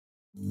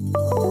In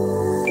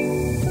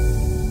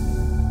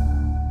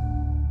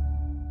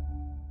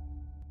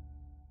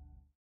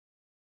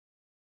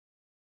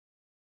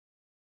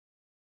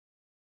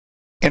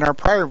our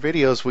prior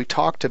videos, we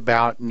talked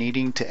about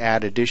needing to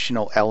add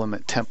additional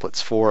element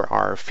templates for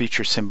our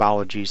feature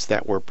symbologies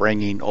that we're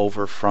bringing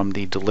over from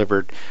the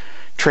delivered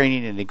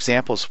training and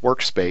examples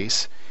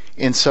workspace.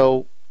 And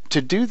so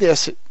to do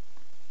this,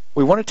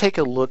 we want to take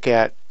a look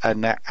at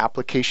an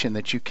application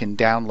that you can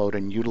download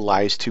and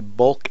utilize to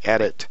bulk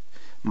edit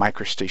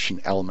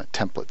MicroStation Element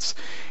Templates.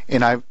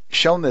 And I've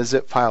shown the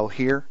zip file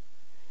here.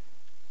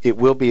 It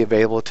will be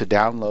available to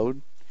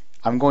download.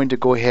 I'm going to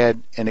go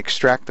ahead and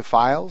extract the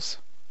files.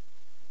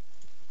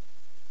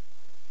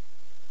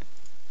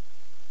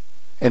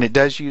 And it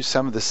does use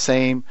some of the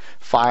same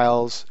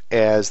files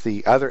as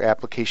the other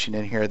application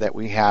in here that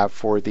we have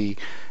for the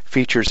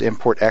features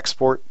import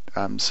export.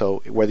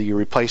 So whether you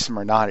replace them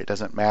or not, it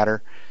doesn't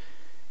matter.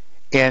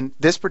 And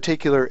this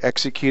particular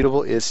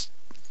executable is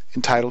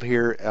entitled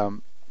here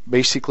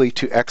basically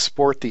to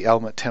export the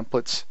element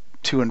templates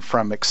to and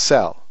from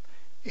Excel.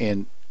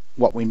 And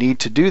what we need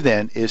to do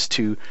then is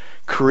to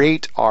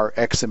create our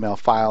XML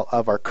file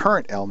of our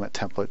current element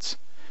templates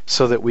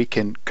so that we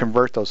can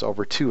convert those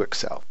over to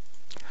Excel.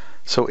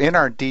 So in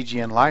our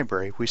DGN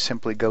library, we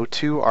simply go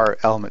to our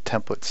element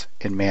templates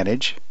in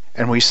Manage,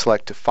 and we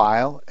select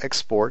File,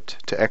 Export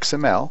to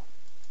XML.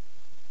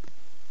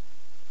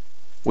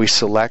 We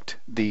select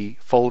the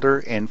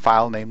folder and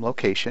file name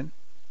location.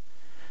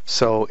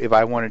 So if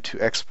I wanted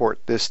to export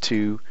this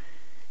to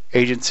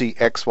Agency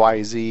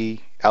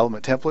XYZ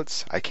Element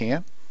Templates, I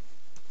can.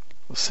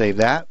 We'll save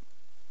that,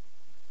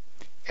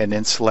 and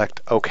then select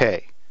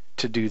OK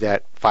to do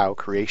that file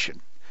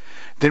creation.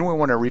 Then we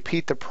want to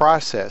repeat the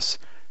process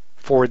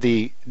for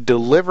the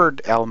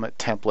delivered element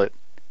template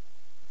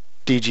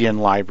DGN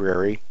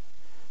library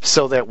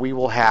so that we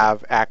will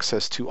have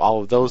access to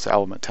all of those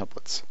element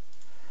templates.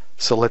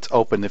 So let's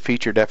open the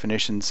feature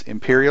definitions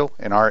Imperial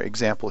in our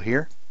example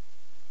here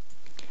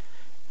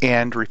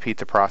and repeat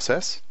the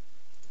process.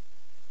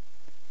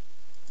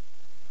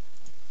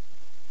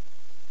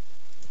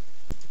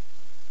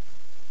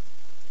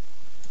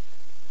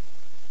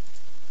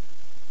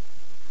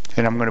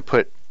 And I'm going to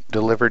put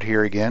delivered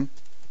here again.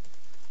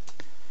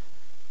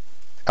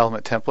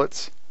 Element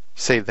templates,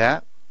 save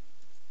that,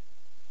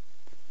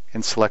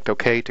 and select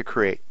OK to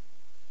create.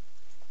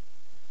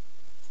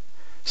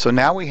 So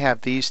now we have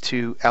these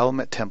two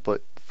element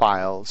template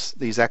files,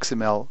 these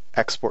XML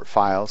export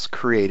files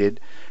created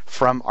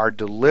from our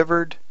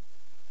delivered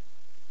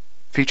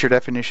feature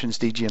definitions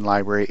DGN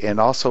library and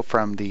also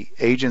from the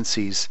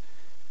agency's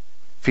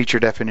feature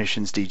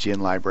definitions DGN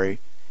library.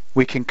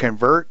 We can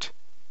convert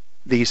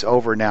these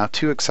over now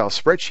to Excel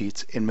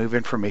spreadsheets and move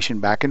information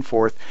back and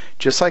forth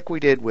just like we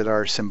did with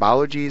our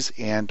symbologies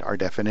and our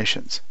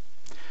definitions.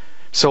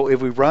 So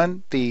if we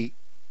run the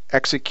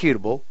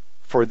executable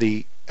for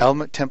the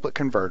element template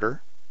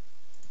converter,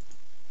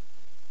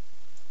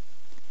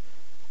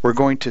 we're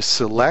going to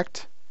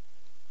select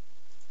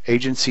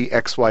Agency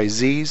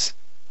XYZ's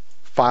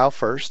file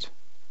first.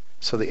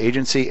 So the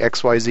Agency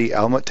XYZ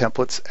Element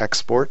Templates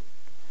export.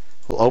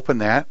 We'll open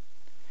that,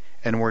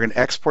 and we're going to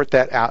export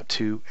that out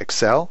to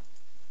Excel.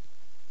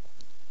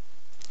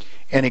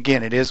 And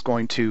again, it is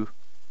going to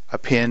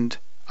append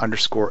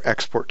underscore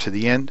export to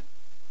the end.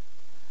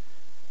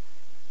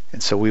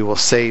 And so we will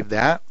save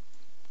that.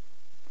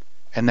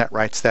 And that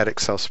writes that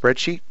Excel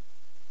spreadsheet.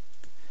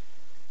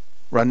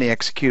 Run the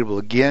executable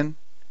again.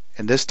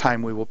 And this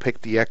time we will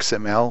pick the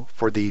XML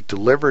for the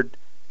delivered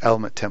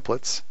element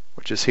templates,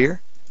 which is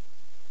here,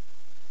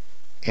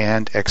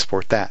 and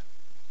export that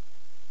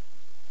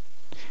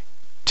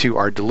to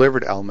our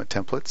delivered element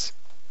templates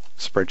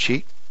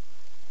spreadsheet.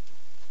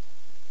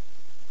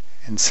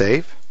 And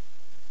save,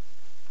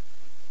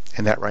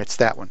 and that writes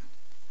that one.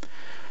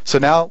 So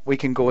now we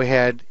can go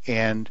ahead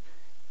and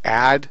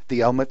add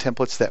the element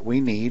templates that we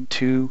need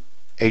to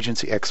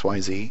Agency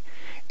XYZ.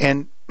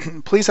 And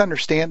please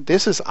understand,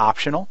 this is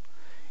optional.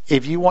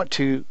 If you want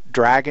to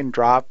drag and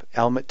drop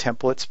element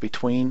templates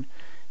between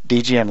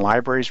DGN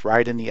libraries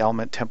right in the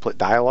element template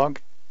dialog,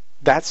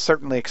 that's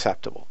certainly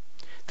acceptable.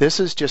 This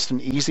is just an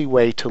easy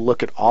way to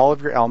look at all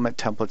of your element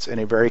templates in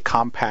a very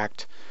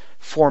compact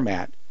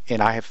format.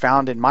 And I have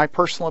found, in my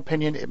personal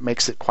opinion, it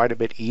makes it quite a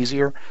bit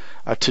easier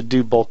to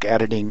do bulk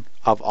editing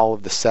of all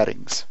of the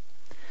settings.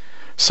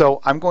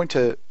 So I'm going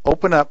to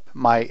open up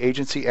my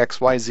Agency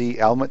XYZ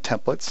element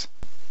templates.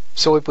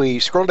 So if we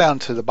scroll down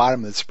to the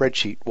bottom of the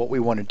spreadsheet, what we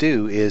want to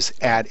do is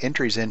add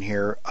entries in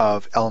here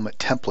of element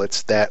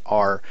templates that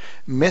are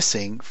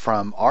missing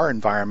from our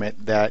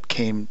environment that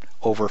came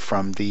over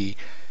from the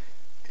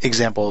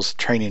examples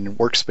training and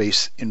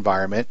workspace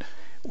environment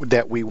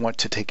that we want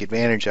to take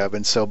advantage of.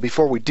 And so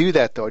before we do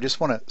that, though, I just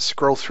want to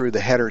scroll through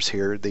the headers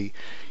here,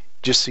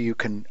 just so you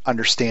can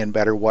understand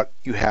better what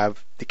you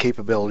have the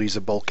capabilities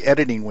of bulk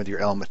editing with your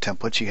element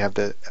templates. You have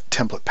the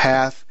template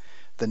path,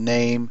 the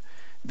name,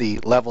 the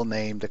level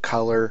name, the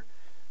color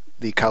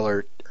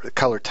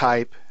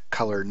type,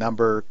 color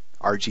number,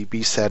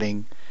 RGB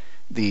setting,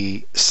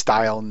 the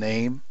style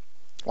name,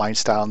 line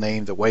style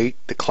name, the weight,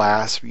 the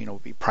class, will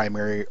be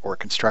primary or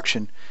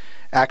construction,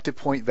 active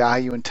point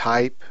value and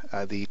type,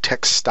 the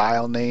text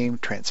style name,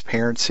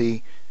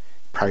 transparency,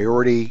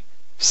 priority,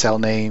 cell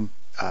name,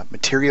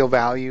 material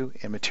value,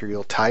 and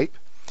material type.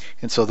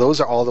 And so those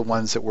are all the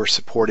ones that we're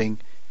supporting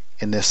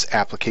in this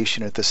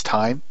application at this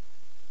time.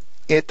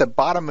 At the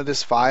bottom of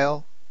this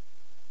file,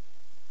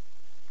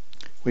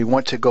 we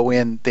want to go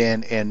in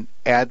then and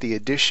add the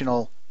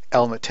additional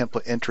element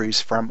template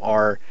entries from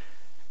our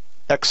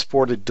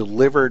exported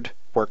delivered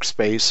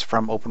workspace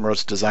from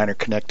OpenRoads Designer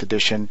Connect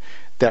Edition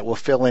that will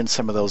fill in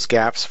some of those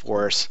gaps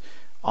for us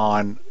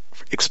on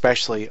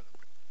especially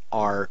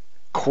our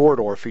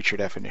corridor feature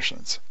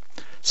definitions.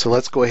 So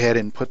let's go ahead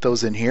and put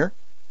those in here.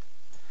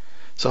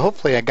 So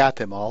hopefully I got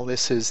them all.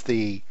 This is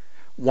the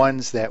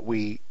ones that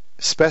we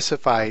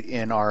specified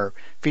in our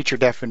feature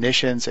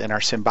definitions and our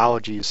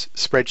symbologies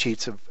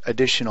spreadsheets of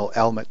additional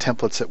element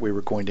templates that we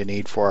were going to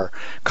need for our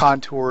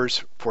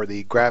contours, for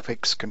the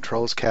graphics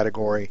controls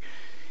category,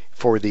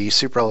 for the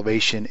super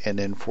elevation, and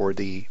then for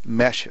the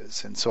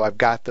meshes. And so I've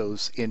got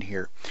those in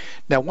here.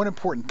 Now, one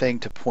important thing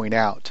to point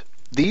out,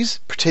 these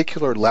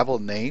particular level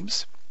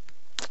names,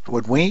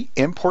 when we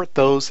import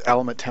those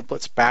element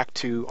templates back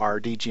to our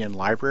DGN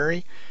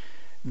library,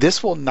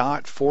 this will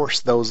not force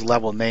those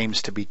level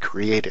names to be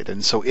created.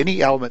 And so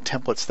any element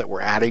templates that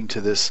we're adding to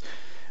this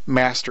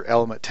master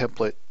element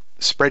template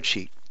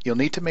spreadsheet, you'll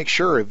need to make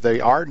sure if they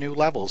are new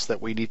levels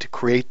that we need to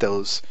create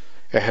those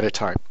ahead of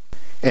time.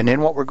 And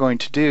then what we're going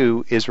to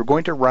do is we're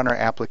going to run our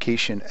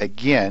application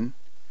again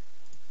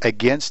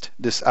against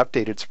this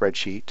updated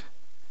spreadsheet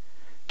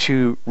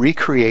to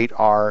recreate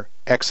our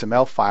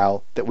XML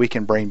file that we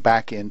can bring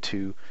back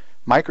into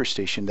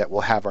MicroStation that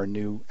will have our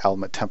new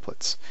element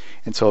templates.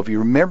 And so if you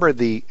remember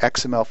the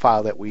XML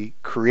file that we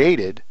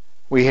created,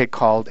 we had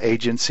called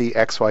agency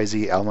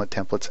XYZ element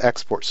templates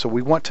export. So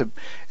we want to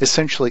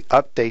essentially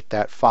update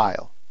that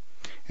file.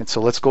 And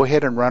so let's go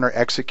ahead and run our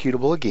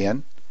executable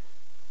again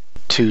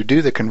to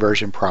do the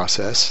conversion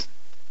process.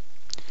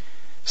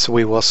 So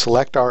we will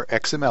select our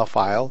XML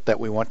file that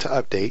we want to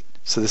update.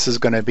 So this is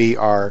going to be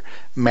our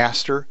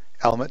master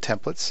element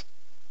templates,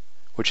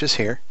 which is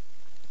here.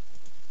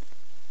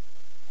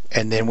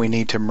 And then we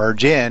need to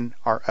merge in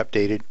our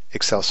updated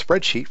Excel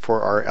spreadsheet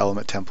for our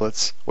element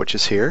templates, which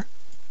is here.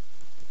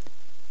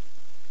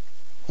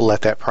 We'll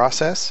let that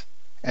process,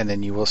 and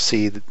then you will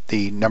see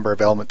the number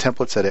of element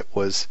templates that it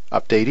was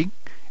updating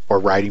or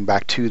writing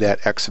back to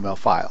that XML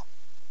file.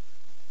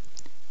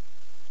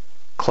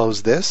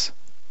 Close this,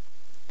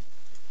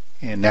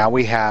 and now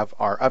we have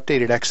our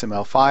updated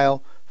XML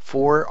file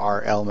for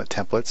our element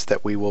templates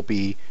that we will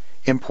be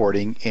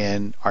importing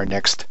in our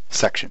next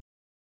section.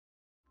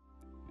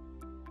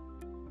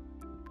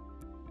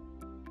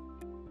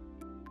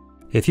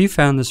 If you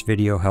found this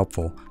video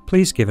helpful,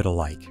 please give it a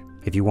like.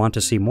 If you want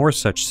to see more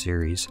such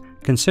series,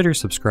 consider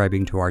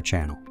subscribing to our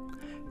channel.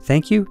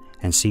 Thank you,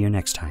 and see you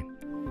next time.